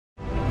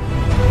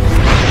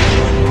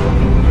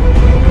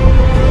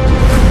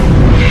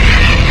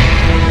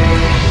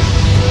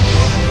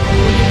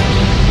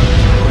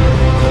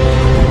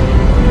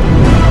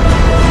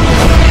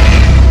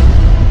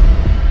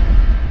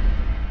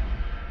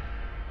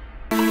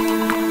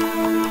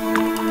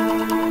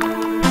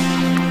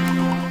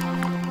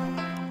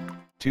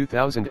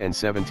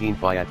2017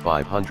 Fiat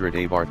 500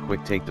 Abarth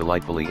Quick Take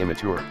delightfully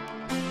immature.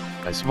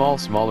 A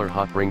smaller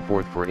hot bring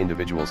forth for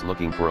individuals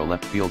looking for a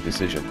left field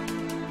decision.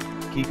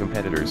 Key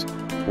competitors: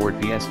 Ford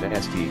Fiesta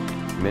ST,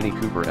 Mini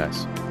Cooper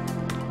S.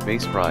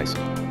 Base price,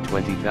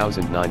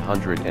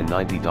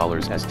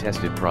 $20,990 as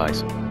tested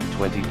price,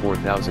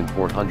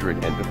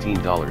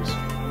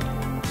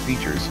 $24,415.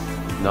 Features: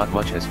 not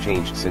much has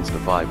changed since the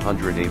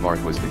 500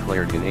 Abarth was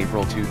declared in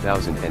April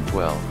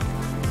 2012.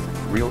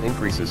 Real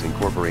increases: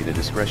 incorporate a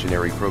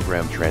discretionary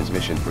program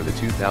transmission for the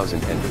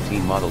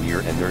 2015 model year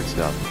and nerd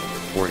stuff,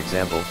 for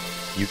example,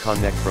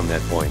 Uconnect from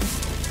that point.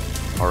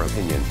 Our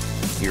opinion: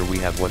 here we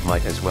have what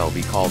might as well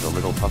be called a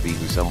little puppy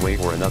who some way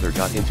or another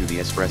got into the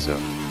espresso.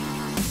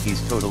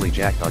 He's totally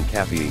jacked on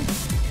caffeine,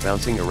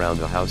 bouncing around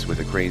the house with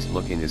a crazed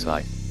look in his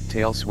eye,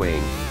 tail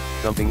swaying,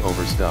 thumping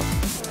over stuff,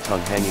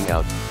 tongue hanging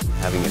out,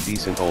 having a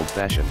decent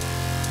old-fashioned.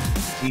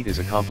 Heat is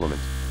a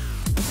compliment.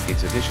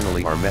 It's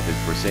additionally our method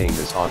for saying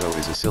this auto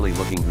is a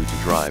silly-looking hoot to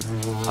drive,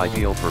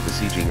 ideal for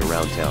besieging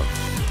around town.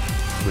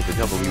 With the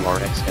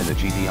WRX and the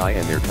GDI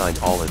and their kind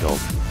all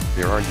adult,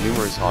 there aren't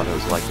numerous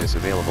autos like this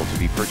available to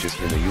be purchased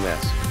in the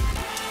US.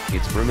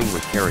 It's brimming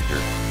with character,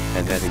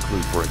 and that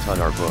include for a ton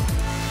our book.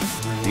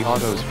 The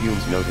auto's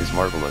fumes note is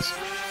marvelous,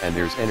 and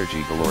there's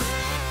energy galore,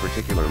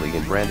 particularly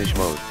in brandish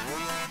mode.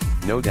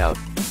 No doubt,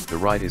 the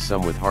ride is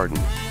somewhat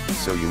hardened,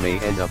 so you may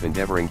end up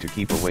endeavoring to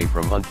keep away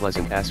from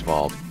unpleasant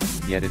asphalt,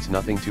 yet it's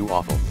nothing too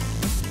awful.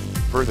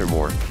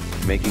 Furthermore,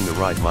 making the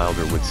ride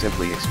milder would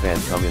simply expand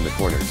come in the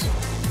corners.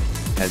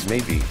 As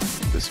may be,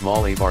 the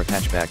small Abarth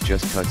hatchback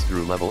just cuts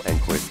through level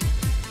and quick.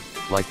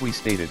 Like we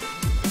stated,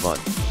 fun.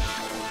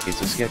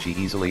 It's a sketchy,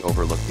 easily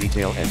overlooked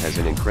detail and has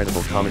an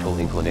incredible comical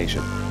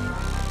inclination.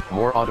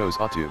 More autos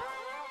ought to.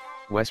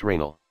 Wes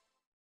Raynal.